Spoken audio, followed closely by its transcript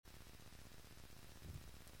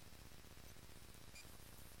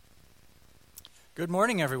Good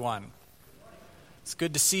morning, everyone. It's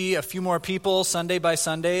good to see a few more people Sunday by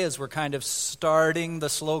Sunday as we're kind of starting the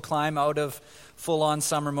slow climb out of full-on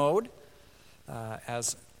summer mode.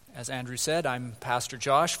 As Andrew said, I'm Pastor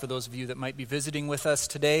Josh. For those of you that might be visiting with us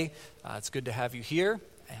today, it's good to have you here,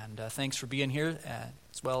 and thanks for being here.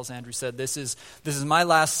 As well as Andrew said, this is my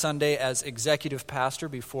last Sunday as executive pastor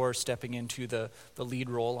before stepping into the lead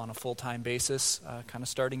role on a full-time basis, kind of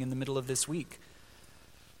starting in the middle of this week.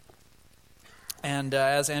 And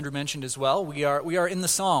as Andrew mentioned as well, we are in the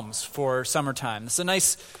Psalms for summertime. It's a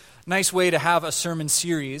nice way to have a sermon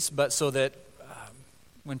series, but so that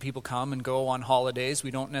when people come and go on holidays, we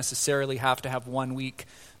don't necessarily have to have 1 week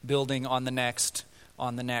building on the next,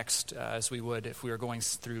 as we would if we were going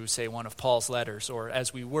through, say, one of Paul's letters, or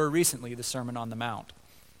as we were recently, the Sermon on the Mount.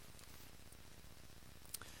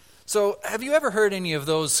 So, have you ever heard any of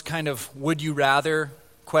those kind of would you rather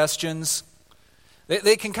questions?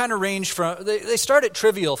 They can kind of range from, they start at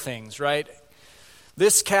trivial things, right?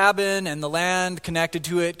 This cabin and the land connected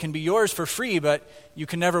to it can be yours for free, but you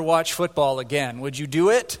can never watch football again. Would you do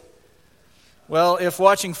it? Well, if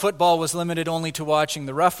watching football was limited only to watching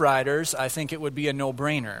the Rough Riders, I think it would be a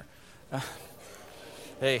no-brainer.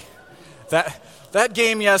 Hey, that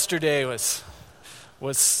game yesterday was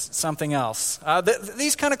something else.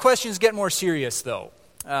 These kind of questions get more serious, though.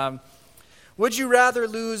 Would you rather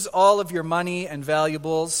lose all of your money and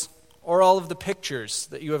valuables or all of the pictures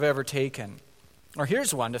that you have ever taken? Or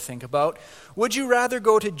here's one to think about. Would you rather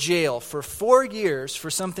go to jail for 4 years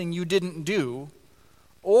for something you didn't do,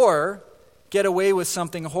 or get away with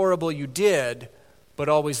something horrible you did, but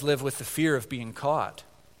always live with the fear of being caught?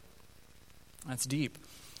 That's deep.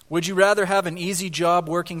 Would you rather have an easy job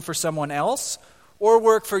working for someone else, or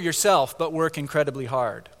work for yourself but work incredibly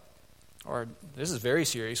hard? Or, this is very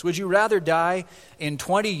serious, would you rather die in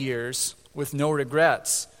 20 years with no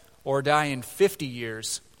regrets, or die in 50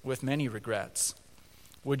 years with many regrets?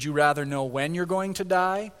 Would you rather know when you're going to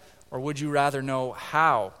die, or would you rather know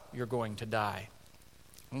how you're going to die?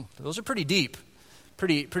 Those are pretty deep,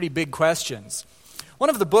 pretty big questions.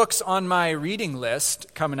 One of the books on my reading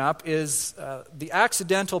list coming up is The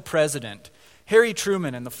Accidental President, Harry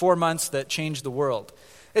Truman and the 4 Months That Changed the World.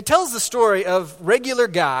 It tells the story of regular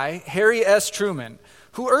guy, Harry S. Truman,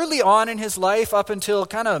 who early on in his life, up until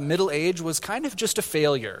kind of middle age, was kind of just a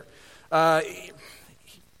failure.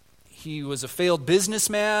 He was a failed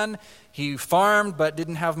businessman. He farmed but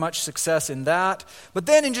didn't have much success in that. But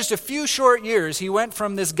then in just a few short years, he went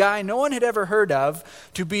from this guy no one had ever heard of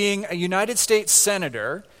to being a United States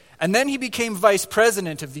senator. And then he became vice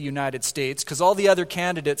president of the United States because all the other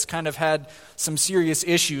candidates kind of had some serious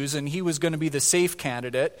issues, and he was going to be the safe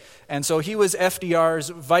candidate. And so he was FDR's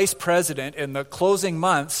vice president in the closing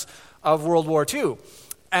months of World War II.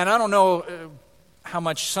 And I don't know how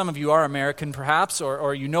much some of you are American, perhaps,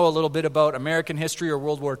 or you know a little bit about American history or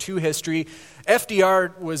World War II history.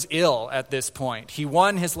 FDR was ill at this point. He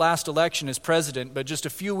won his last election as president, but just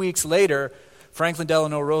a few weeks later, Franklin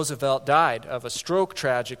Delano Roosevelt died of a stroke,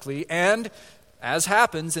 tragically, and as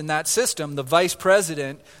happens in that system, the vice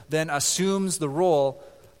president then assumes the role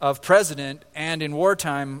of president, and in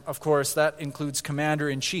wartime, of course, that includes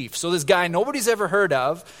commander-in-chief. So this guy nobody's ever heard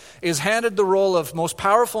of is handed the role of most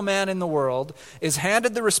powerful man in the world, is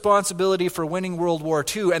handed the responsibility for winning World War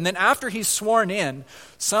II, and then after he's sworn in,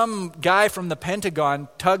 some guy from the Pentagon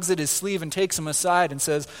tugs at his sleeve and takes him aside and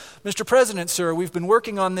says, "Mr. President, sir, we've been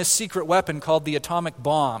working on this secret weapon called the atomic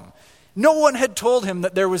bomb." No one had told him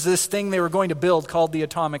that there was this thing they were going to build called the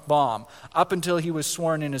atomic bomb up until he was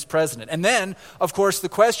sworn in as president. And then, of course, the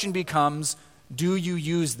question becomes, do you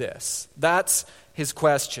use this? That's his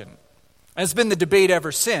question. And it's been the debate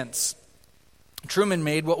ever since. Truman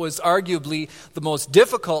made what was arguably the most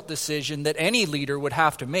difficult decision that any leader would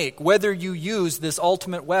have to make, whether you use this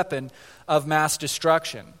ultimate weapon of mass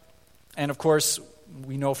destruction. And of course,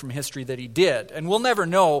 we know from history that he did. And we'll never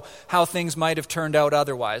know how things might have turned out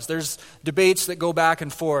otherwise. There's debates that go back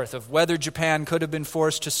and forth of whether Japan could have been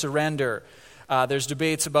forced to surrender. There's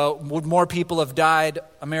debates about would more people have died,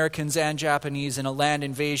 Americans and Japanese, in a land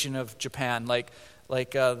invasion of Japan, like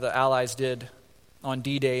the Allies did on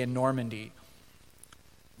D-Day in Normandy.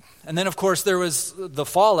 And then, of course, there was the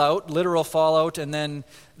fallout, literal fallout, and then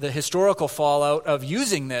the historical fallout of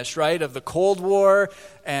using this, right, of the Cold War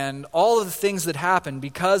and all of the things that happened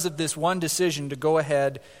because of this one decision to go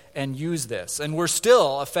ahead and use this. And we're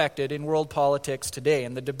still affected in world politics today,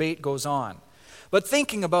 and the debate goes on. But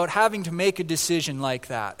thinking about having to make a decision like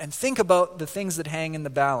that, and think about the things that hang in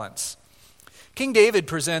the balance. King David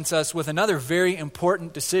presents us with another very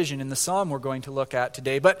important decision in the psalm we're going to look at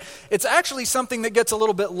today, but it's actually something that gets a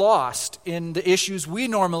little bit lost in the issues we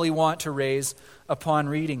normally want to raise upon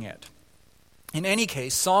reading it. In any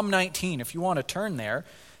case, Psalm 19, if you want to turn there,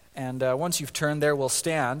 and once you've turned there, we'll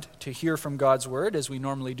stand to hear from God's word, as we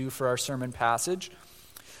normally do for our sermon passage.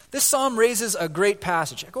 This psalm raises a great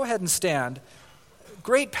passage. Go ahead and stand.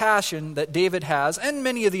 Great passion that David has, and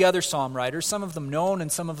many of the other psalm writers, some of them known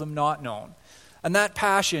and some of them not known. And that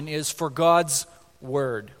passion is for God's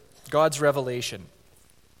word, God's revelation.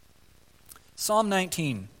 Psalm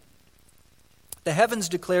 19. The heavens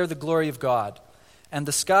declare the glory of God, and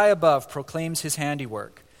the sky above proclaims his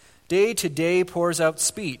handiwork. Day to day pours out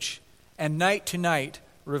speech, and night to night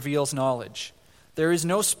reveals knowledge. There is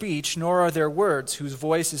no speech, nor are there words whose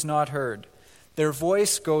voice is not heard. Their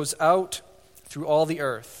voice goes out through all the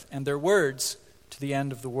earth, and their words to the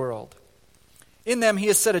end of the world. In them he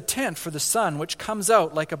has set a tent for the sun, which comes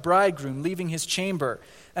out like a bridegroom leaving his chamber,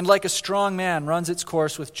 and like a strong man runs its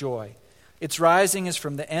course with joy. Its rising is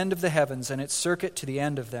from the end of the heavens, and its circuit to the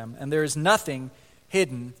end of them, and there is nothing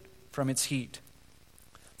hidden from its heat.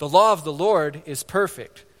 The law of the Lord is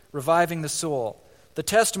perfect, reviving the soul. The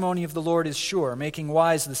testimony of the Lord is sure, making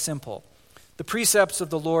wise the simple. The precepts of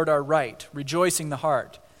the Lord are right, rejoicing the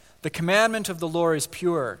heart. The commandment of the Lord is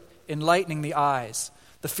pure, enlightening the eyes.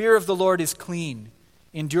 The fear of the Lord is clean,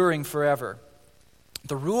 enduring forever.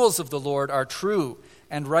 The rules of the Lord are true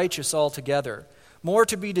and righteous altogether. More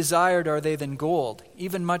to be desired are they than gold,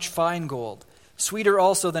 even much fine gold, sweeter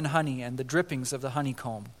also than honey and the drippings of the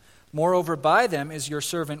honeycomb. Moreover, by them is your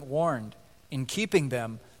servant warned. In keeping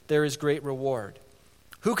them there is great reward.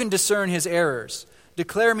 Who can discern his errors?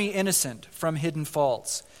 Declare me innocent from hidden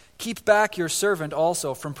faults. Keep back your servant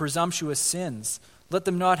also from presumptuous sins. Let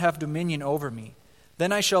them not have dominion over me.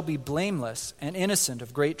 Then I shall be blameless and innocent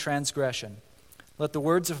of great transgression. Let the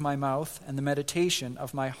words of my mouth and the meditation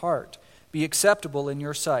of my heart be acceptable in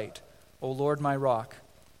your sight, O Lord, my rock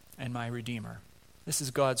and my redeemer. This is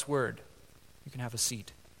God's word. You can have a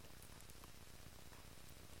seat.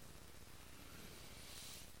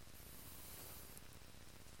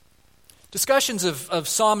 Discussions of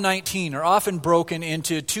Psalm 19 are often broken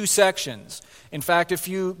into two sections. In fact, if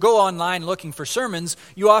you go online looking for sermons,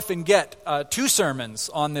 you often get two sermons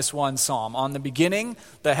on this one psalm. On the beginning,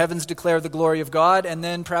 the heavens declare the glory of God, and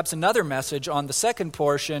then perhaps another message on the second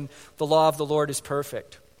portion, the law of the Lord is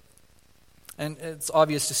perfect. And it's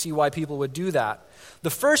obvious to see why people would do that. The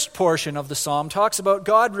first portion of the psalm talks about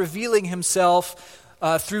God revealing himself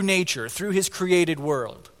through nature, through his created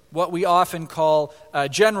world. What we often call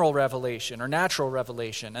general revelation or natural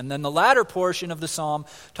revelation. And then the latter portion of the psalm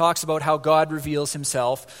talks about how God reveals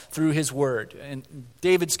himself through his word. In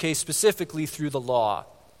David's case, specifically through the law.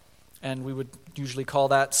 And we would usually call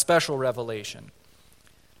that special revelation.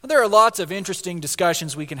 There are lots of interesting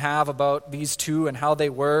discussions we can have about these two and how they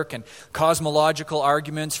work, and cosmological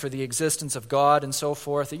arguments for the existence of God and so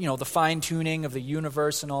forth. You know, the fine-tuning of the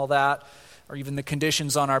universe and all that, or even the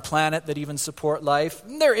conditions on our planet that even support life.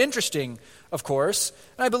 And they're interesting, of course,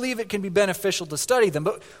 and I believe it can be beneficial to study them,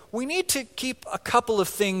 but we need to keep a couple of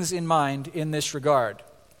things in mind in this regard.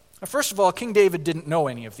 Now, first of all, King David didn't know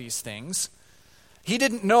any of these things. He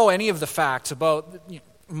didn't know any of the facts about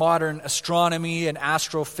modern astronomy and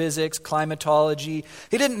astrophysics, climatology.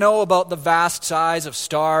 He didn't know about the vast size of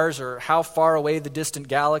stars or how far away the distant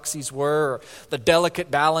galaxies were, or the delicate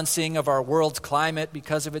balancing of our world's climate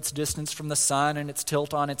because of its distance from the sun and its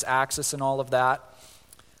tilt on its axis and all of that.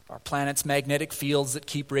 Our planet's magnetic fields that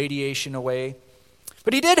keep radiation away.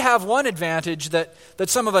 But he did have one advantage that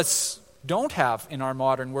some of us don't have in our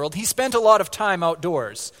modern world. He spent a lot of time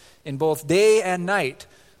outdoors in both day and night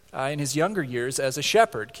in his younger years as a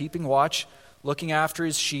shepherd, keeping watch, looking after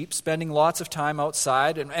his sheep, spending lots of time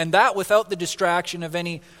outside, and that without the distraction of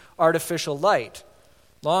any artificial light.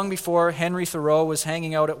 Long before Henry Thoreau was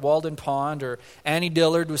hanging out at Walden Pond, or Annie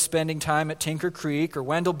Dillard was spending time at Tinker Creek, or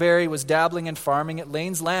Wendell Berry was dabbling in farming at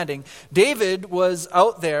Lane's Landing, David was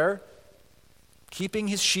out there keeping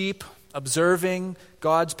his sheep, observing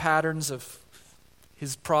God's patterns of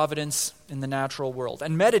his providence in the natural world,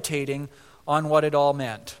 and meditating on what it all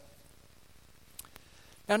meant.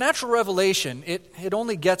 Now, natural revelation, it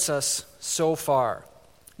only gets us so far.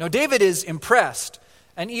 Now, David is impressed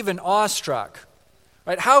and even awestruck.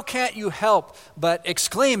 Right? How can't you help but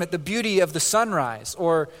exclaim at the beauty of the sunrise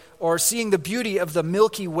or seeing the beauty of the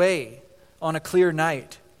Milky Way on a clear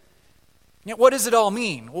night? Yet, what does it all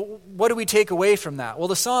mean? What do we take away from that? Well,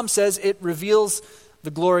 the psalm says it reveals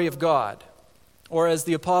the glory of God. Or as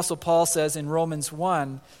the Apostle Paul says in Romans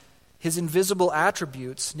 1, his invisible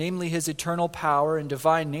attributes, namely his eternal power and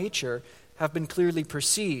divine nature, have been clearly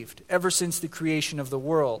perceived ever since the creation of the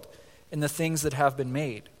world in the things that have been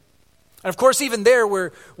made. And of course, even there,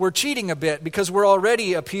 we're cheating a bit because we're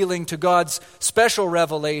already appealing to God's special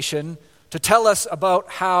revelation to tell us about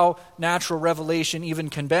how natural revelation even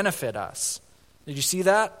can benefit us. Did you see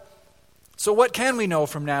that? So what can we know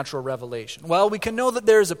from natural revelation? Well, we can know that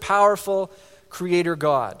there is a powerful creator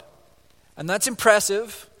God. And that's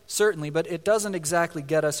impressive, certainly, but it doesn't exactly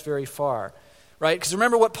get us very far. Right? Because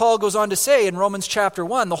remember what Paul goes on to say in Romans chapter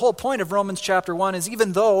 1. The whole point of Romans chapter 1 is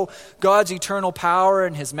even though God's eternal power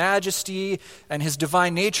and his majesty and his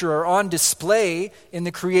divine nature are on display in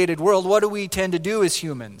the created world, what do we tend to do as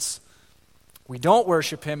humans? We don't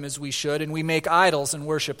worship him as we should, and we make idols and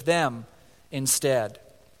worship them instead.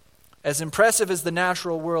 As impressive as the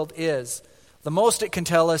natural world is, the most it can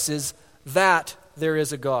tell us is that there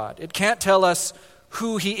is a God. It can't tell us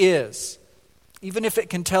who he is. Even if it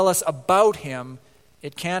can tell us about him,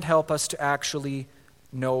 it can't help us to actually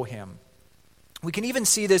know him. We can even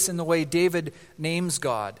see this in the way David names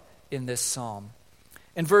God in this psalm.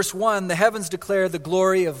 In verse 1, the heavens declare the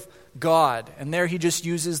glory of God, and there he just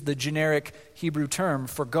uses the generic Hebrew term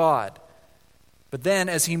for God. But then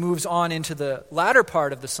as he moves on into the latter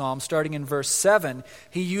part of the psalm, starting in verse 7,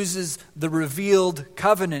 he uses the revealed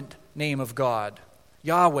covenant name of God,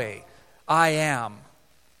 Yahweh, I am.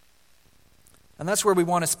 And that's where we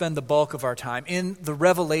want to spend the bulk of our time, in the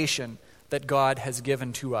revelation that God has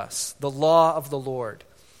given to us, the law of the Lord.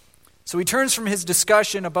 So he turns from his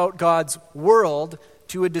discussion about God's world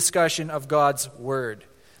to a discussion of God's word.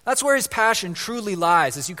 That's where his passion truly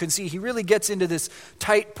lies. As you can see, he really gets into this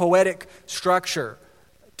tight poetic structure,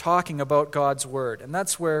 talking about God's word. And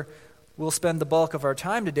that's where we'll spend the bulk of our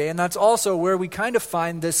time today. And that's also where we kind of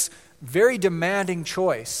find this very demanding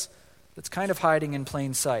choice that's kind of hiding in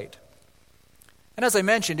plain sight. And as I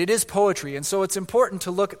mentioned, it is poetry, and so it's important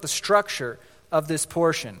to look at the structure of this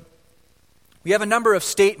portion. We have a number of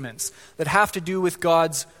statements that have to do with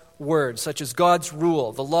God's word, such as God's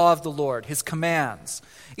rule, the law of the Lord, his commands.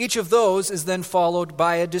 Each of those is then followed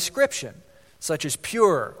by a description, such as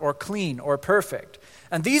pure or clean or perfect.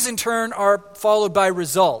 And these in turn are followed by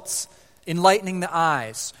results, enlightening the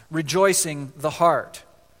eyes, rejoicing the heart,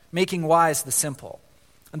 making wise the simple.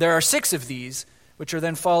 And there are 6 of these, which are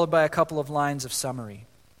then followed by a couple of lines of summary.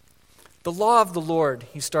 The law of the Lord,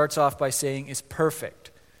 he starts off by saying, is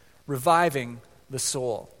perfect, reviving the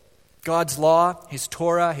soul. God's law, his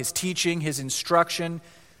Torah, his teaching, his instruction,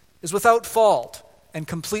 is without fault and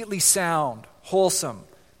completely sound, wholesome,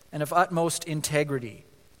 and of utmost integrity.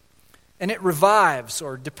 And it revives,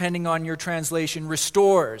 or depending on your translation,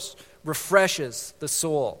 restores, refreshes the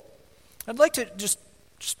soul. I'd like to just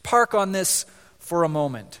park on this for a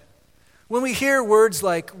moment. When we hear words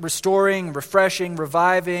like restoring, refreshing,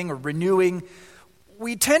 reviving, or renewing,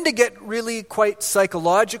 we tend to get really quite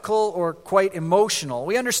psychological or quite emotional.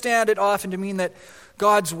 We understand it often to mean that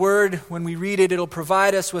God's word, when we read it, it'll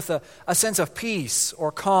provide us with a sense of peace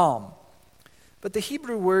or calm. But the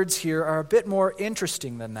Hebrew words here are a bit more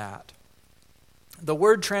interesting than that. The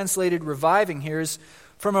word translated reviving here is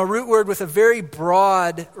from a root word with a very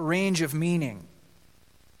broad range of meaning.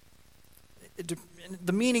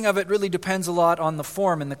 The meaning of it really depends a lot on the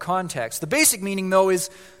form and the context. The basic meaning, though, is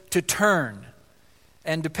to turn.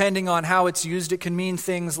 And depending on how it's used, it can mean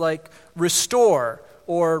things like restore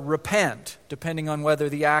or repent, depending on whether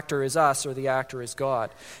the actor is us or the actor is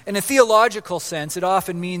God. In a theological sense, it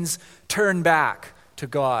often means turn back to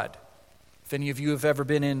God. If any of you have ever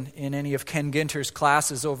been in any of Ken Ginter's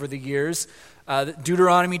classes over the years,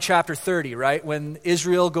 Deuteronomy chapter 30, right? When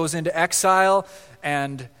Israel goes into exile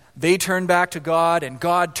and they turn back to God and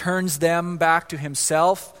God turns them back to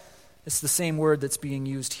himself. It's the same word that's being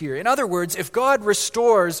used here. In other words, if God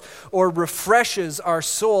restores or refreshes our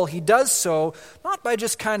soul, he does so not by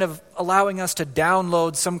just kind of allowing us to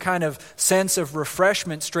download some kind of sense of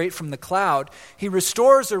refreshment straight from the cloud. He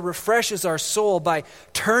restores or refreshes our soul by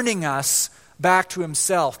turning us back to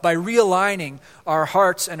himself, by realigning our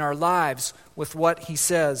hearts and our lives with what he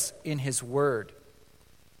says in his word.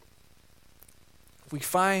 If we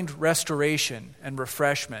find restoration and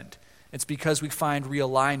refreshment, it's because we find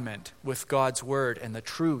realignment with God's word and the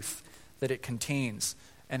truth that it contains,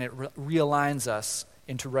 and it realigns us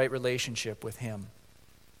into right relationship with him.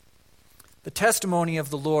 The testimony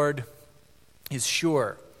of the Lord is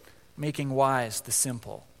sure, making wise the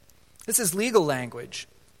simple. This is legal language.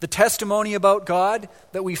 The testimony about God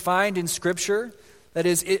that we find in Scripture, that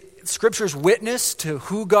is, Scripture's witness to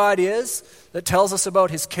who God is, that tells us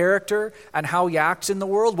about his character and how he acts in the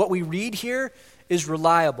world, what we read here is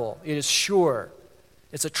reliable. It is sure.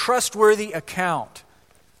 It's a trustworthy account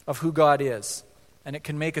of who God is. and it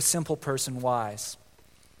can make a simple person wise.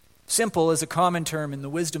 Simple is a common term in the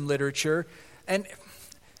wisdom literature, and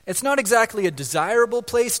it's not exactly a desirable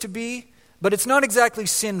place to be, but it's not exactly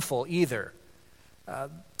sinful either.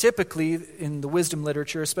 Typically, in the wisdom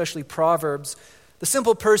literature, especially Proverbs, the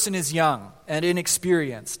simple person is young and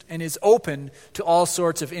inexperienced and is open to all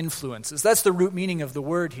sorts of influences. That's the root meaning of the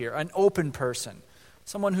word here, an open person.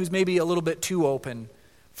 Someone who's maybe a little bit too open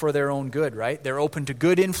for their own good, right? They're open to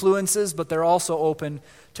good influences, but they're also open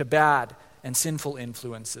to bad and sinful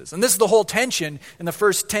influences. And this is the whole tension in the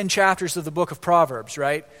first 10 chapters of the book of Proverbs,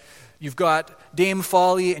 right? You've got Dame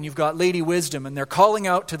Folly and you've got Lady Wisdom, and they're calling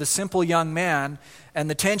out to the simple young man, and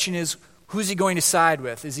the tension is, who's he going to side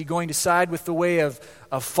with? Is he going to side with the way of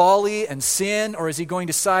folly and sin, or is he going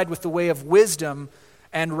to side with the way of wisdom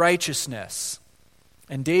and righteousness?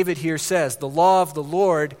 And David here says, the law of the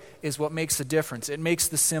Lord is what makes the difference. It makes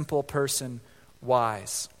the simple person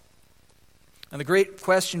wise. And the great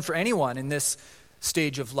question for anyone in this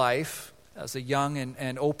stage of life, as a young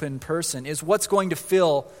and open person, is what's going to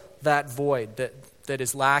fill that void that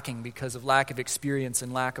is lacking because of lack of experience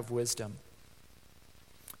and lack of wisdom.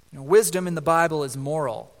 Wisdom in the Bible is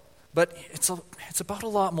moral, but it's about a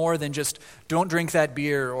lot more than just don't drink that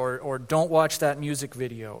beer or don't watch that music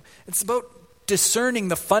video. It's about discerning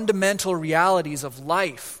the fundamental realities of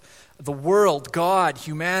life, the world, God,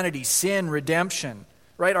 humanity, sin, redemption.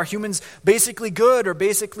 Right? Are humans basically good or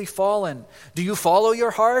basically fallen? Do you follow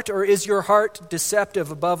your heart, or is your heart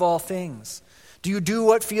deceptive above all things? Do you do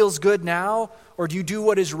what feels good now, or do you do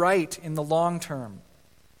what is right in the long term?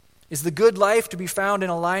 Is the good life to be found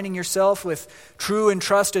in aligning yourself with true and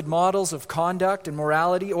trusted models of conduct and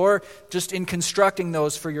morality, or just in constructing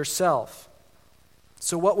those for yourself?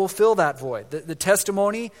 So what will fill that void? The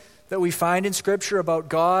testimony that we find in Scripture about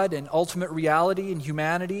God and ultimate reality and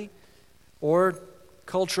humanity, or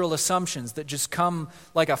cultural assumptions that just come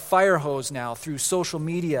like a fire hose now through social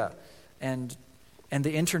media and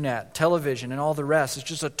the internet, television, and all the rest? It's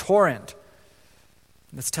just a torrent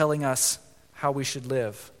that's telling us how we should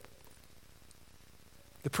live.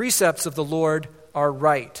 The precepts of the Lord are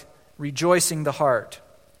right, rejoicing the heart.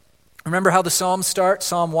 Remember how the Psalms start?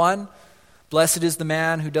 Psalm 1, blessed is the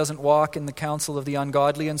man who doesn't walk in the counsel of the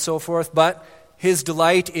ungodly and so forth, but his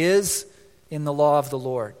delight is in the law of the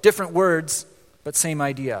Lord. Different words, but same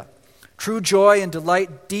idea. True joy and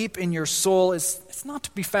delight deep in your soul it's not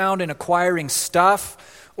to be found in acquiring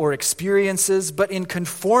stuff or experiences, but in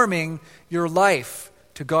conforming your life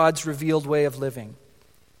to God's revealed way of living.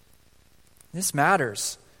 This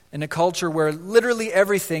matters in a culture where literally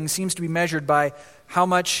everything seems to be measured by how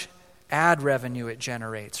much ad revenue it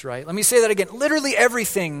generates, right? Let me say that again. Literally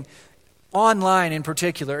everything online in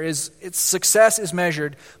particular, its success is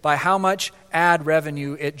measured by how much ad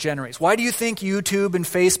revenue it generates. Why do you think YouTube and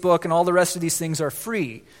Facebook and all the rest of these things are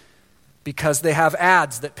free? Because they have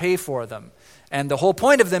ads that pay for them. And the whole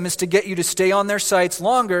point of them is to get you to stay on their sites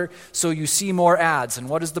longer so you see more ads. And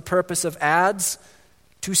what is the purpose of ads?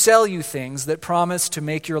 To sell you things that promise to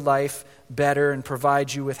make your life better and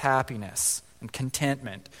provide you with happiness and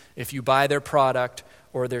contentment if you buy their product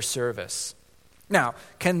or their service. Now,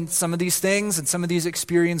 can some of these things and some of these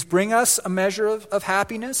experiences bring us a measure of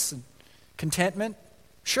happiness and contentment?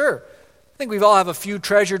 Sure. I think we all have a few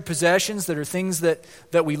treasured possessions that are things that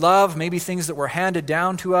we love, maybe things that were handed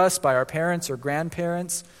down to us by our parents or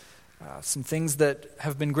grandparents, some things that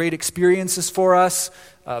have been great experiences for us,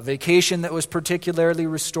 a vacation that was particularly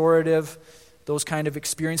restorative, those kind of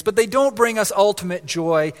experiences. But they don't bring us ultimate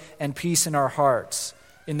joy and peace in our hearts,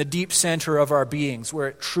 in the deep center of our beings, where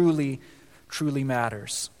it truly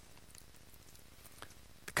matters.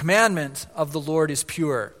 The commandment of the Lord is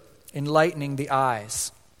pure, enlightening the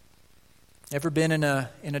eyes. Ever been in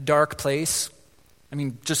a dark place? I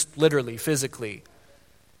mean, just literally, physically.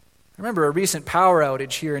 I remember a recent power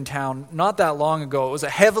outage here in town not that long ago. It was a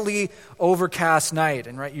heavily overcast night,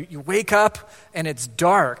 and right, you wake up and it's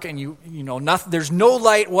dark, and you know nothing. There's no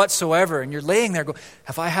light whatsoever, and you're laying there going,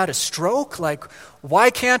 "Have I had a stroke? Like, why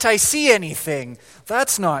can't I see anything?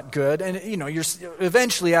 That's not good." And you're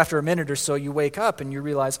eventually after a minute or so you wake up and you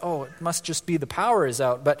realize, oh, it must just be the power is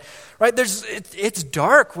out. But right, it's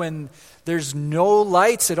dark when there's no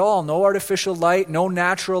lights at all, no artificial light, no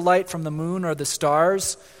natural light from the moon or the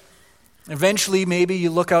stars. Eventually, maybe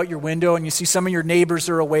you look out your window and you see some of your neighbors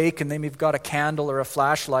are awake and they've got a candle or a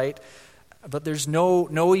flashlight, but there's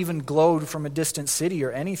no even glow from a distant city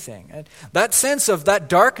or anything. And that sense of that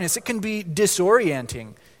darkness, it can be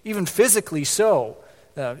disorienting, even physically so.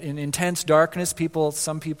 In intense darkness,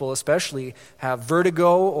 some people especially, have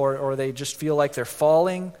vertigo or they just feel like they're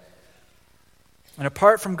falling. And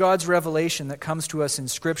apart from God's revelation that comes to us in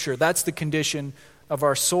Scripture, that's the condition of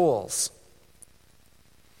our souls.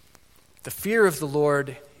 The fear of the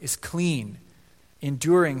Lord is clean,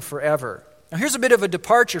 enduring forever. Now here's a bit of a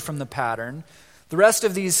departure from the pattern. The rest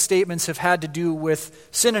of these statements have had to do with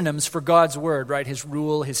synonyms for God's word, right? His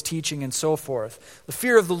rule, his teaching, and so forth. The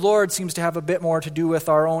fear of the Lord seems to have a bit more to do with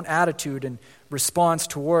our own attitude and response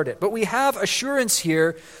toward it. But we have assurance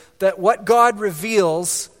here that what God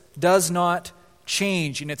reveals does not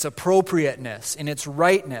change in its appropriateness, in its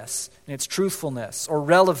rightness, in its truthfulness or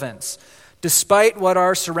relevance, despite what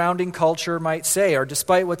our surrounding culture might say or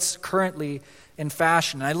despite what's currently in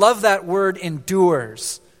fashion. And I love that word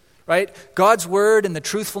endures. Right? God's word and the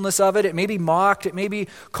truthfulness of it, it may be mocked, it may be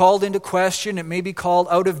called into question, it may be called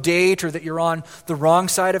out of date, or that you're on the wrong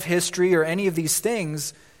side of history, or any of these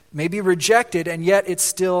things may be rejected, and yet it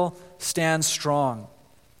still stands strong.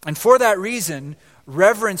 And for that reason,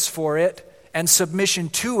 reverence for it and submission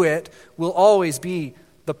to it will always be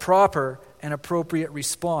the proper and appropriate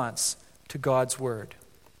response to God's word.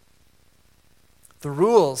 The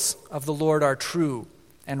rules of the Lord are true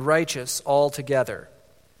and righteous altogether.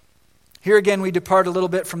 Here again, we depart a little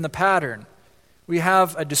bit from the pattern. We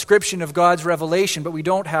have a description of God's revelation, but we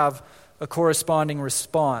don't have a corresponding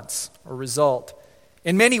response or result.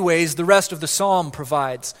 In many ways, the rest of the psalm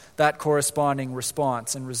provides that corresponding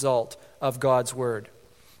response and result of God's word.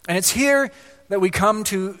 And it's here that we come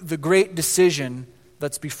to the great decision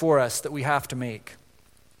that's before us that we have to make.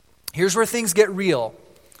 Here's where things get real.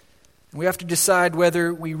 We have to decide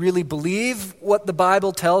whether we really believe what the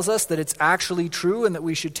Bible tells us, that it's actually true and that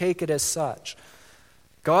we should take it as such.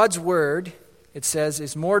 God's word, it says,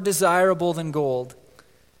 is more desirable than gold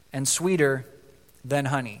and sweeter than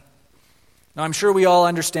honey. Now, I'm sure we all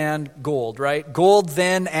understand gold, right? Gold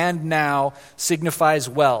then and now signifies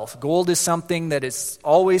wealth. Gold is something that is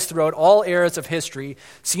always throughout all eras of history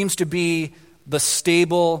seems to be the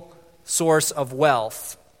stable source of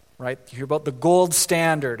wealth. Right? You hear about the gold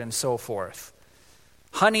standard and so forth.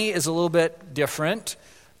 Honey is a little bit different.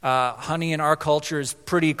 Honey in our culture is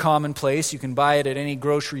pretty commonplace. You can buy it at any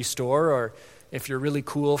grocery store, or if you're really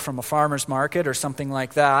cool, from a farmer's market or something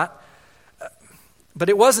like that. But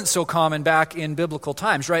it wasn't so common back in biblical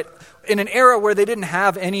times, right? In an era where they didn't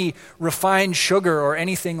have any refined sugar or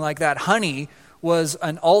anything like that, honey was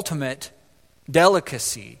an ultimate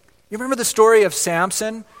delicacy. You remember the story of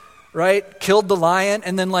Samson? Right? Killed the lion,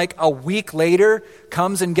 and then like a week later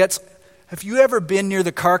comes and gets... Have you ever been near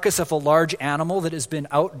the carcass of a large animal that has been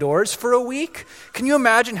outdoors for a week? Can you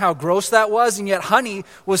imagine how gross that was? And yet honey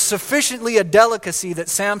was sufficiently a delicacy that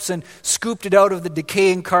Samson scooped it out of the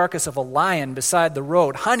decaying carcass of a lion beside the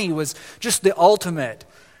road. Honey was just the ultimate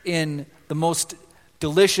in the most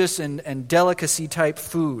delicious and delicacy type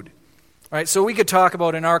food. Right, so we could talk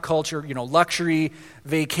about in our culture, luxury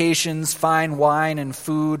vacations, fine wine and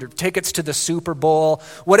food, or tickets to the Super Bowl,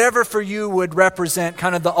 whatever for you would represent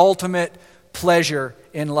kind of the ultimate pleasure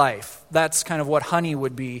in life. That's kind of what honey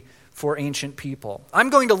would be for ancient people.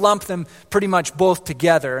 I'm going to lump them pretty much both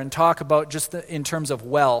together and talk about just in terms of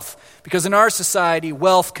wealth, because in our society,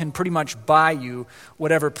 wealth can pretty much buy you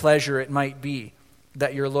whatever pleasure it might be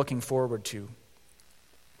that you're looking forward to.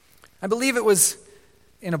 I believe it was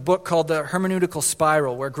in a book called The Hermeneutical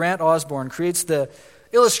Spiral, where Grant Osborne creates the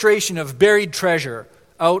illustration of buried treasure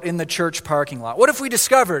out in the church parking lot. What if we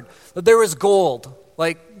discovered that there was gold,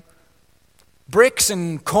 like bricks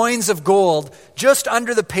and coins of gold, just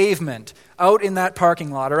under the pavement out in that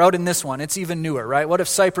parking lot, or out in this one? It's even newer, right? What if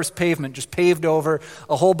Cypress Pavement just paved over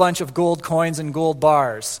a whole bunch of gold coins and gold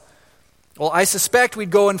bars? Well, I suspect we'd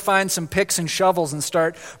go and find some picks and shovels and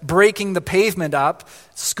start breaking the pavement up,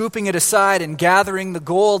 scooping it aside and gathering the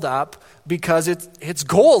gold up, because it's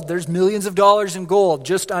gold. There's millions of dollars in gold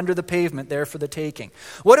just under the pavement there for the taking.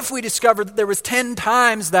 What if we discovered that there was 10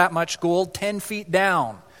 times that much gold 10 feet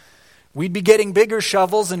down? We'd be getting bigger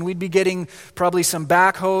shovels, and we'd be getting probably some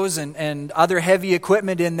backhoes and other heavy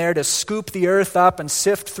equipment in there to scoop the earth up and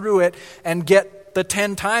sift through it and get the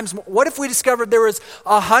 10 times more. What if we discovered there was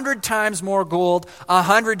 100 times more gold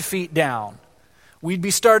 100 feet down? We'd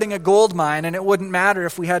be starting a gold mine, and it wouldn't matter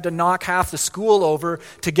if we had to knock half the school over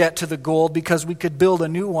to get to the gold, because we could build a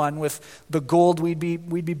new one with the gold we'd be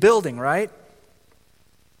building, right?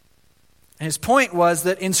 And his point was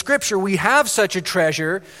that in Scripture we have such a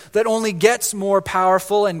treasure that only gets more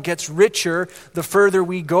powerful and gets richer the further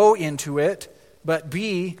we go into it, but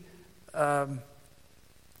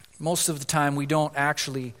most of the time we don't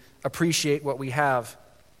actually appreciate what we have,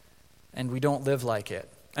 and we don't live like it.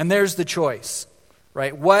 And there's the choice,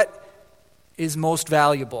 right? What is most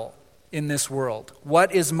valuable in this world?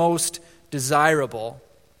 What is most desirable?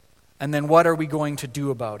 And then what are we going to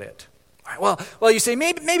do about it? Well, you say,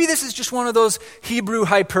 maybe this is just one of those Hebrew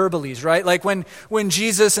hyperboles, right? Like when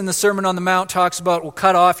Jesus in the Sermon on the Mount talks about, well,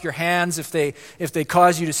 cut off your hands if they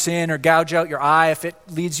cause you to sin, or gouge out your eye if it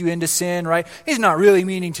leads you into sin, right? He's not really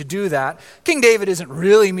meaning to do that. King David isn't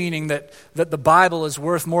really meaning that the Bible is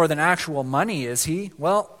worth more than actual money, is he?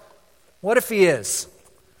 Well, what if he is?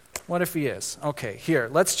 What if he is? Okay, here,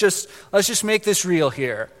 let's just make this real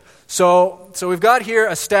here. So we've got here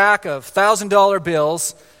a stack of $1,000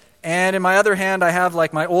 bills. And in my other hand, I have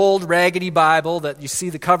like my old raggedy Bible that you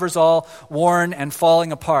see the cover's all worn and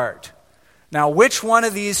falling apart. Now, which one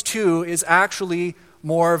of these two is actually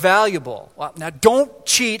more valuable? Well, now, don't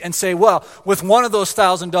cheat and say, well, with one of those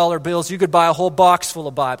 $1,000 bills, you could buy a whole box full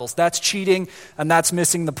of Bibles. That's cheating, and that's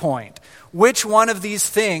missing the point. Which one of these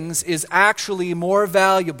things is actually more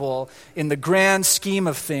valuable in the grand scheme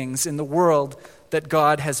of things in the world that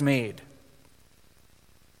God has made?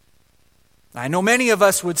 I know many of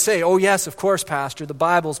us would say, oh yes, of course, Pastor, the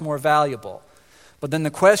Bible's more valuable. But then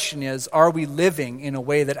the question is, are we living in a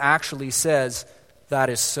way that actually says that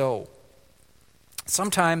is so?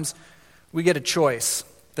 Sometimes we get a choice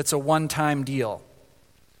that's a one-time deal.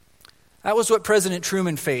 That was what President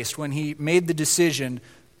Truman faced when he made the decision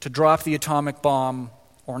to drop the atomic bomb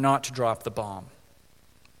or not to drop the bomb.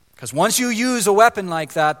 Because once you use a weapon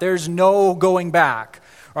like that, there's no going back.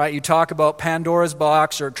 Right, you talk about Pandora's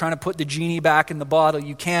box or trying to put the genie back in the bottle.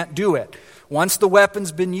 You can't do it. Once the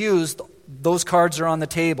weapon's been used, those cards are on the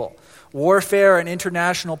table. Warfare and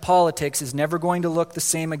international politics is never going to look the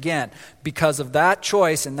same again because of that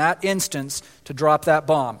choice in that instance to drop that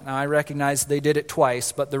bomb. Now, I recognize they did it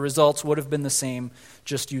twice, but the results would have been the same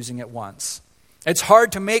just using it once. It's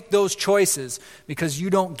hard to make those choices because you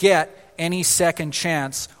don't get any second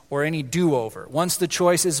chance or any do-over. Once the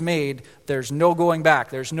choice is made, there's no going back.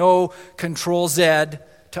 There's no Control-Z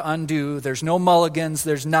to undo. There's no mulligans.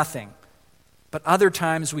 There's nothing. But other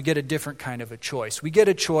times we get a different kind of a choice. We get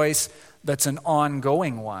a choice that's an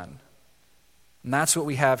ongoing one. And that's what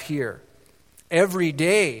we have here. Every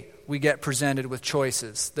day we get presented with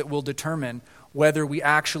choices that will determine whether we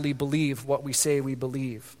actually believe what we say we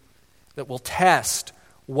believe, that will test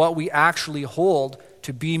what we actually hold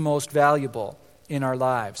to be most valuable in our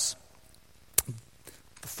lives.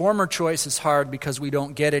 The former choice is hard because we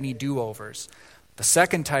don't get any do-overs. The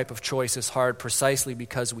second type of choice is hard precisely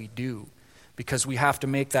because we do, because we have to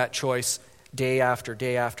make that choice day after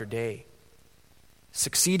day after day.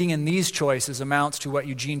 Succeeding in these choices amounts to what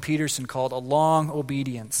Eugene Peterson called a long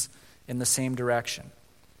obedience in the same direction.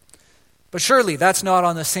 But surely that's not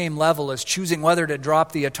on the same level as choosing whether to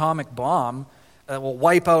drop the atomic bomb that will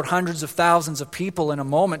wipe out hundreds of thousands of people in a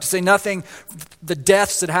moment, to say nothing the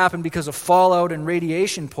deaths that happen because of fallout and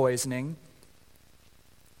radiation poisoning.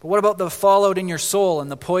 But what about the fallout in your soul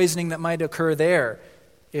and the poisoning that might occur there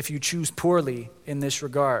if you choose poorly in this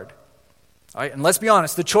regard? All right, and let's be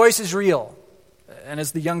honest, the choice is real. And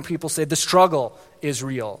as the young people say, the struggle is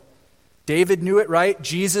real. David knew it, right?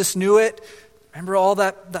 Jesus knew it. Remember all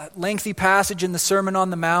that lengthy passage in the Sermon on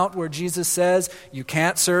the Mount where Jesus says, you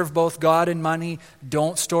can't serve both God and money.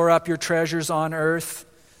 Don't store up your treasures on earth.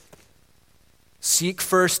 Seek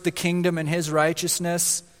first the kingdom and his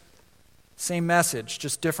righteousness. Same message,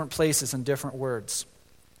 just different places and different words.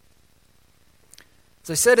 As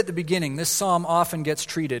I said at the beginning, this psalm often gets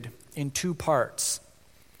treated in two parts,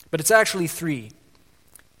 but it's actually three.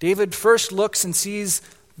 David first looks and sees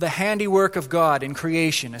the handiwork of God in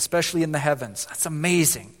creation, especially in the heavens. That's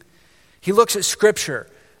amazing. He looks at Scripture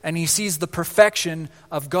and he sees the perfection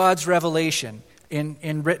of God's revelation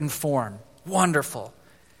in written form. Wonderful.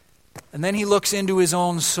 And then he looks into his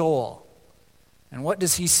own soul. And what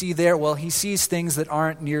does he see there? Well, he sees things that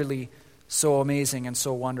aren't nearly so amazing and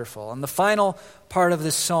so wonderful. And the final part of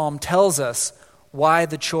this psalm tells us why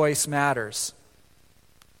the choice matters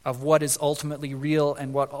of what is ultimately real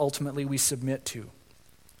and what ultimately we submit to.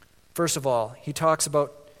 First of all, he talks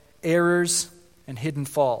about errors and hidden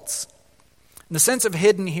faults. And the sense of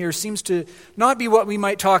hidden here seems to not be what we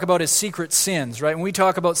might talk about as secret sins, right? When we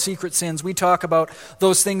talk about secret sins, we talk about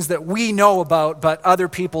those things that we know about, but other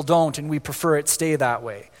people don't, and we prefer it stay that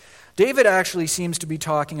way. David actually seems to be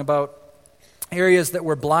talking about areas that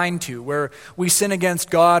we're blind to, where we sin against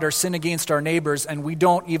God or sin against our neighbors, and we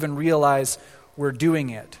don't even realize we're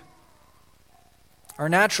doing it. Our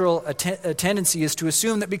natural tendency is to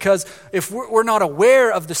assume that because if we're not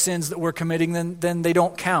aware of the sins that we're committing, then they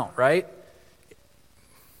don't count, right?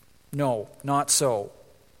 No, not so.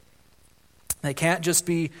 They can't just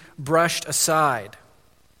be brushed aside.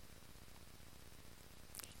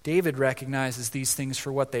 David recognizes these things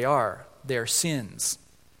for what they are. They're sins.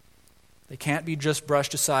 They can't be just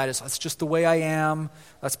brushed aside as, that's just the way I am.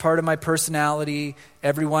 That's part of my personality.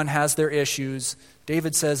 Everyone has their issues.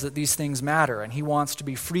 David says that these things matter, and he wants to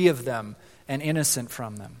be free of them and innocent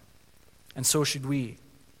from them. And so should we.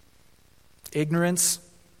 Ignorance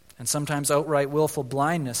and sometimes outright willful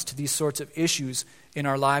blindness to these sorts of issues in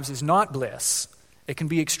our lives is not bliss. It can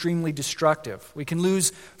be extremely destructive. We can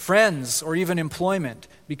lose friends or even employment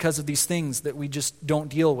because of these things that we just don't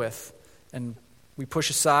deal with, and we push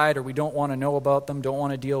aside, or we don't want to know about them, don't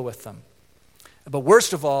want to deal with them. But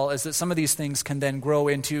worst of all is that some of these things can then grow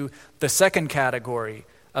into the second category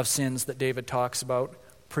of sins that David talks about,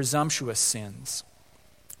 presumptuous sins.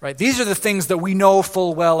 Right? These are the things that we know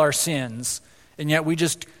full well are sins, and yet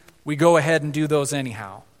we go ahead and do those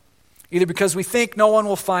anyhow. Either because we think no one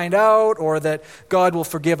will find out, or that God will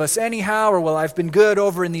forgive us anyhow, or, well, I've been good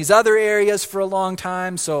over in these other areas for a long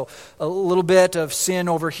time, so a little bit of sin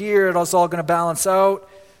over here, it's all going to balance out.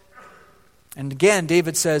 And again,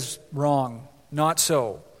 David says, wrong, not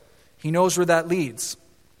so. He knows where that leads.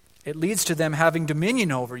 It leads to them having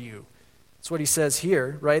dominion over you. That's what he says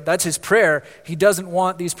here, right? That's his prayer. He doesn't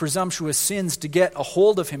want these presumptuous sins to get a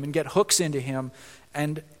hold of him and get hooks into him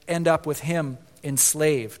and end up with him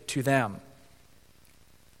enslaved to them.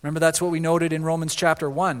 Remember, that's what we noted in Romans chapter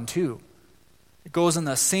 1 too. It goes in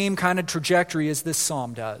the same kind of trajectory as this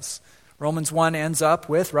psalm does. Romans 1 ends up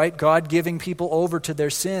with, right, God giving people over to their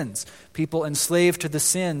sins, people enslaved to the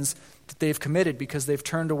sins that they've committed because they've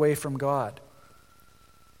turned away from God.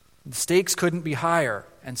 The stakes couldn't be higher,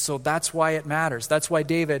 and so that's why it matters. That's why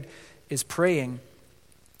David is praying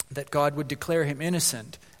that God would declare him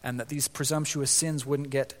innocent and that these presumptuous sins wouldn't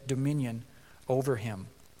get dominion over him.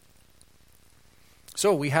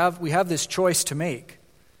 So we have this choice to make.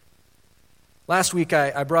 Last week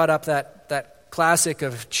I brought up that classic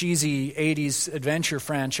of cheesy 80s adventure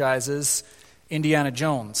franchises, Indiana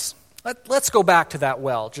Jones. Let's go back to that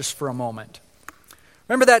well just for a moment.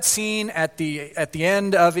 Remember that scene at the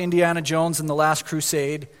end of Indiana Jones and the Last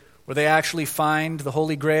Crusade where they actually find the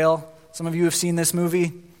Holy Grail? Some of you have seen this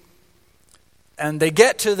movie. And they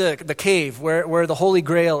get to the cave where the Holy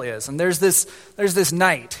Grail is. And there's this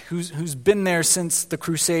knight who's been there since the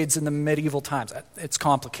Crusades in the medieval times. It's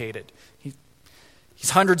complicated. He's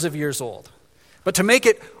hundreds of years old. But to make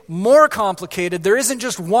it more complicated, there isn't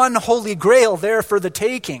just one Holy Grail there for the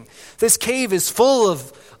taking. This cave is full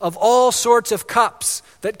of all sorts of cups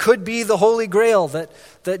that could be the Holy Grail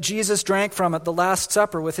that Jesus drank from at the Last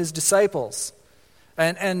Supper with his disciples.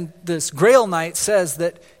 And this Grail Knight says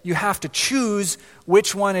that you have to choose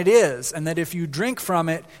which one it is, and that if you drink from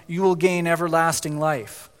it, you will gain everlasting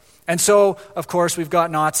life. And so, of course, we've got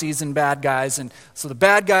Nazis and bad guys. And so the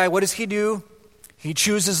bad guy, what does he do? He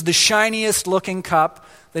chooses the shiniest looking cup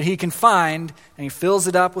that he can find, and he fills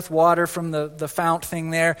it up with water from the fount thing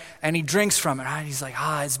there, and he drinks from it. Right? He's like,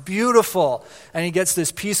 it's beautiful. And he gets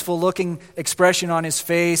this peaceful looking expression on his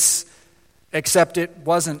face, except it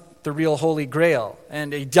wasn't the real Holy Grail,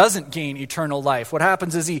 and he doesn't gain eternal life. What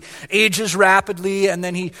happens is he ages rapidly, and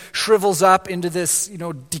then he shrivels up into this,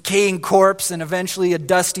 decaying corpse, and eventually a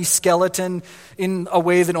dusty skeleton in a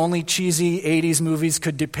way that only cheesy 80s movies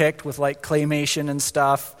could depict with like claymation and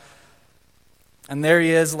stuff. And there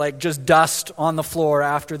he is, like just dust on the floor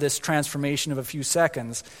after this transformation of a few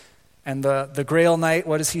seconds. And the Grail Knight,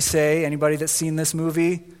 what does he say? Anybody that's seen this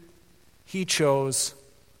movie? He chose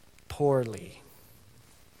poorly.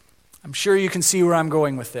 I'm sure you can see where I'm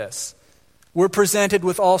going with this. We're presented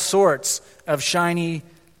with all sorts of shiny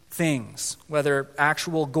things, whether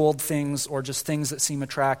actual gold things or just things that seem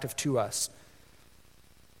attractive to us.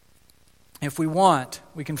 If we want,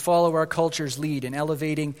 we can follow our culture's lead in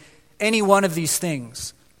elevating any one of these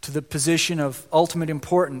things to the position of ultimate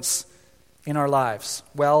importance in our lives.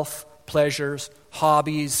 Wealth, pleasures,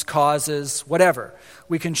 hobbies, causes, whatever.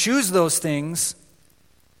 We can choose those things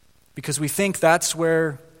because we think that's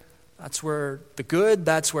where the good,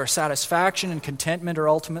 that's where satisfaction and contentment are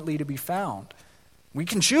ultimately to be found. We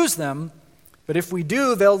can choose them, but if we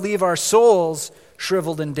do, they'll leave our souls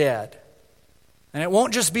shriveled and dead. And it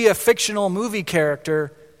won't just be a fictional movie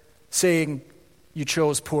character saying, you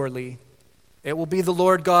chose poorly. It will be the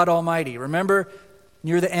Lord God Almighty. Remember,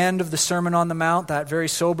 near the end of the Sermon on the Mount, that very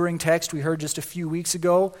sobering text we heard just a few weeks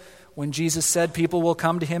ago, when Jesus said people will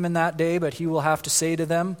come to him in that day, but he will have to say to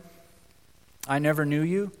them, I never knew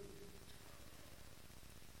you.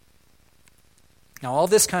 Now, all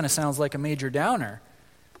this kind of sounds like a major downer,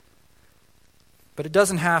 but it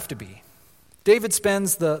doesn't have to be. David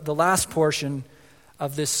spends the last portion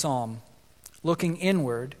of this psalm looking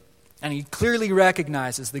inward, and he clearly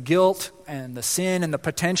recognizes the guilt and the sin and the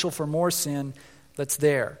potential for more sin that's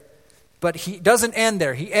there. But he doesn't end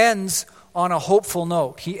there. He ends on a hopeful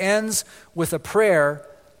note. He ends with a prayer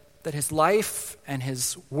that his life and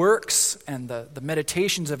his works and the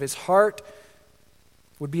meditations of his heart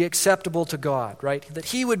would be acceptable to God, right? That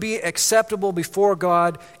he would be acceptable before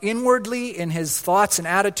God inwardly in his thoughts and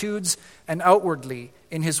attitudes and outwardly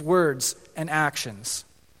in his words and actions.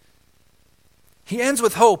 He ends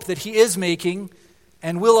with hope that he is making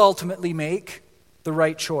and will ultimately make the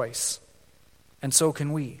right choice. And so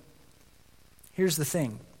can we. Here's the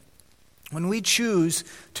thing. When we choose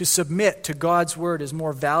to submit to God's word as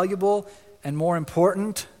more valuable and more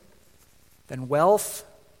important than wealth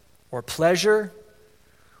or pleasure,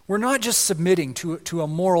 we're not just submitting to a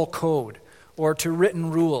moral code or to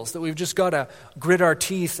written rules that we've just got to grit our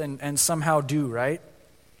teeth and somehow do, right?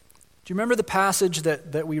 Do you remember the passage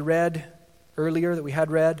that we read earlier, that we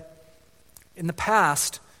had read? In the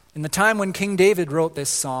past, in the time when King David wrote this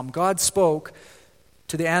psalm, God spoke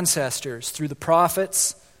to the ancestors through the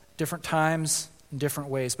prophets, different times, in different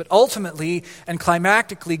ways. But ultimately and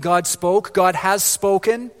climactically, God has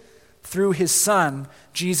spoken through his Son,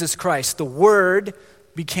 Jesus Christ. The Word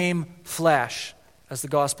became flesh, as the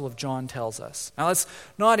Gospel of John tells us. Now, that's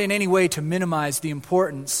not in any way to minimize the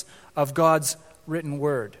importance of God's written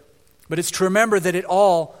Word, but it's to remember that it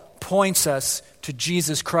all points us to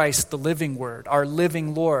Jesus Christ, the living Word, our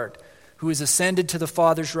living Lord, who is ascended to the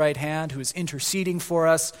Father's right hand, who is interceding for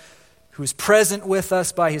us, who is present with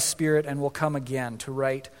us by his Spirit and will come again to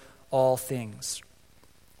right all things.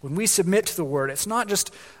 When we submit to the Word, it's not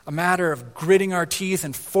just a matter of gritting our teeth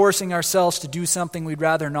and forcing ourselves to do something we'd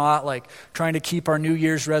rather not, like trying to keep our New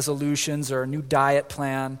Year's resolutions or a new diet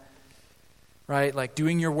plan, right? Like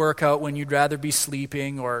doing your workout when you'd rather be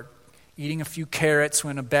sleeping or eating a few carrots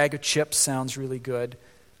when a bag of chips sounds really good.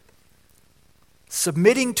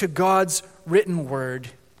 Submitting to God's written Word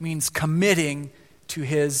means committing to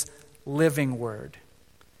his living Word.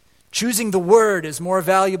 Choosing the Word is more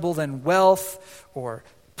valuable than wealth or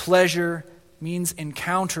pleasure means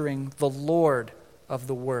encountering the Lord of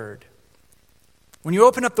the Word. When you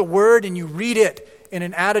open up the Word and you read it in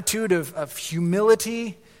an attitude of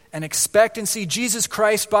humility and expectancy, Jesus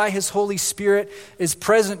Christ, by his Holy Spirit, is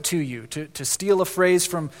present to you. To steal a phrase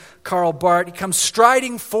from Karl Barth, he comes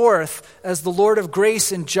striding forth as the Lord of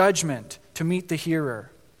grace and judgment to meet the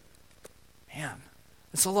hearer. Man,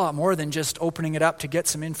 it's a lot more than just opening it up to get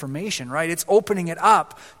some information, right? It's opening it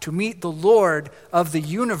up to meet the Lord of the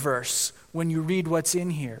universe when you read what's in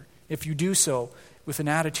here, if you do so with an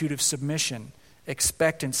attitude of submission,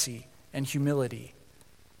 expectancy, and humility.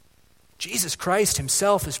 Jesus Christ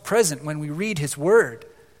himself is present when we read his Word.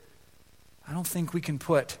 I don't think we can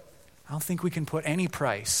put any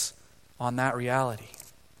price on that reality.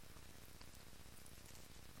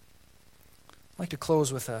 I'd like to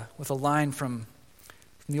close with a line from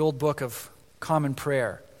the old book of Common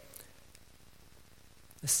Prayer.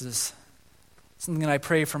 This is something that I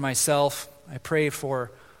pray for myself. I pray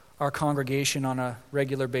for our congregation on a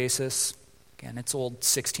regular basis. Again, it's old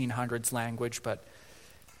 1600s language, but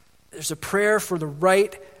there's a prayer for the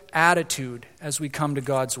right attitude as we come to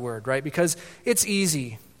God's Word, right? Because it's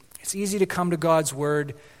easy. It's easy to come to God's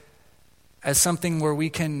Word as something where we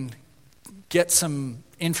can get some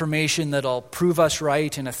information that'll prove us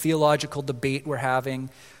right in a theological debate we're having.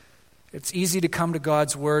 It's easy to come to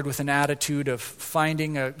God's Word with an attitude of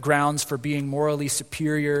finding grounds for being morally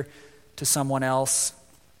superior to someone else,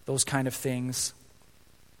 those kind of things.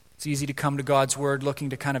 It's easy to come to God's Word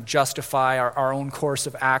looking to kind of justify our own course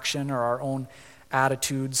of action or our own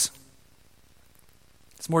attitudes.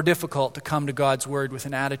 It's more difficult to come to God's Word with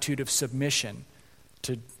an attitude of submission,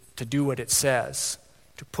 to do what it says,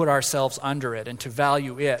 to put ourselves under it, and to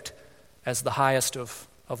value it as the highest of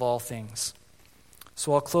all things.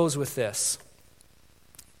 So I'll close with this.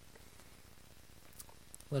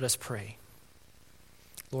 Let us pray.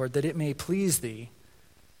 Lord, that it may please thee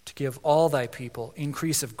to give all thy people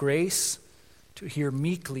increase of grace, to hear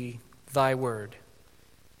meekly thy word,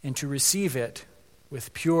 and to receive it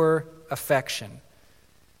with pure affection,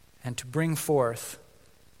 and to bring forth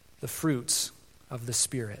the fruits of the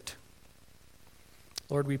Spirit.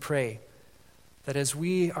 Lord, we pray that as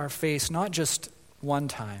we are faced not just one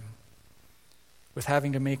time with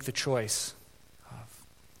having to make the choice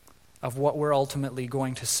of what we're ultimately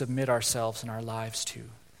going to submit ourselves and our lives to,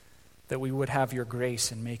 that we would have your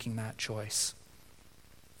grace in making that choice.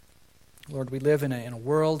 Lord, we live in a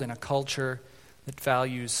world, in a culture that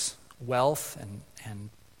values wealth and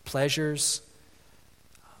pleasures,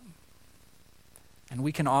 and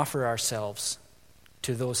we can offer ourselves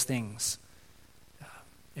to those things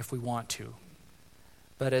if we want to.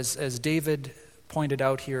 But as David pointed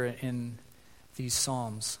out here in these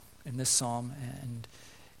psalms, in this psalm and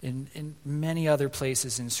in many other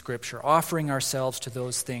places in Scripture. Offering ourselves to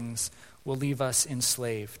those things will leave us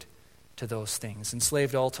enslaved to those things,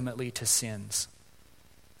 enslaved ultimately to sins.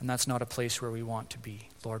 And that's not a place where we want to be.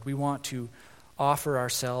 Lord, we want to offer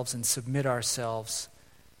ourselves and submit ourselves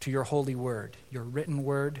to your holy word, your written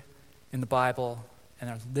word in the Bible, and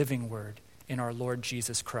our living word in our Lord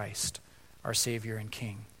Jesus Christ, our Savior and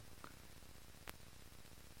King.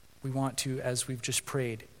 We want to, as we've just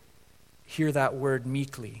prayed, hear that word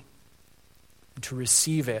meekly and to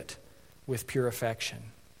receive it with pure affection.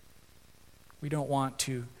 We don't want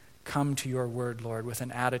to come to your word, Lord, with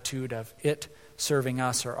an attitude of it serving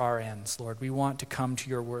us or our ends, Lord. We want to come to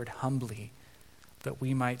your word humbly, that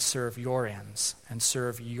we might serve your ends and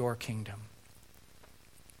serve your kingdom.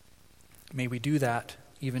 May we do that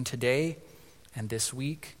even today and this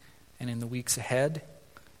week and in the weeks ahead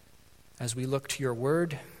as we look to your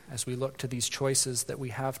word, as we look to these choices that we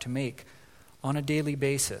have to make on a daily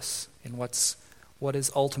basis in what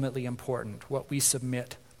is ultimately important, what we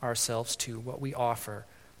submit ourselves to, what we offer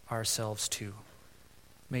ourselves to.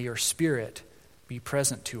 May your Spirit be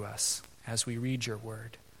present to us as we read your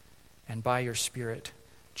word, and by your Spirit,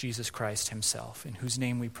 Jesus Christ himself, in whose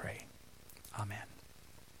name we pray. Amen.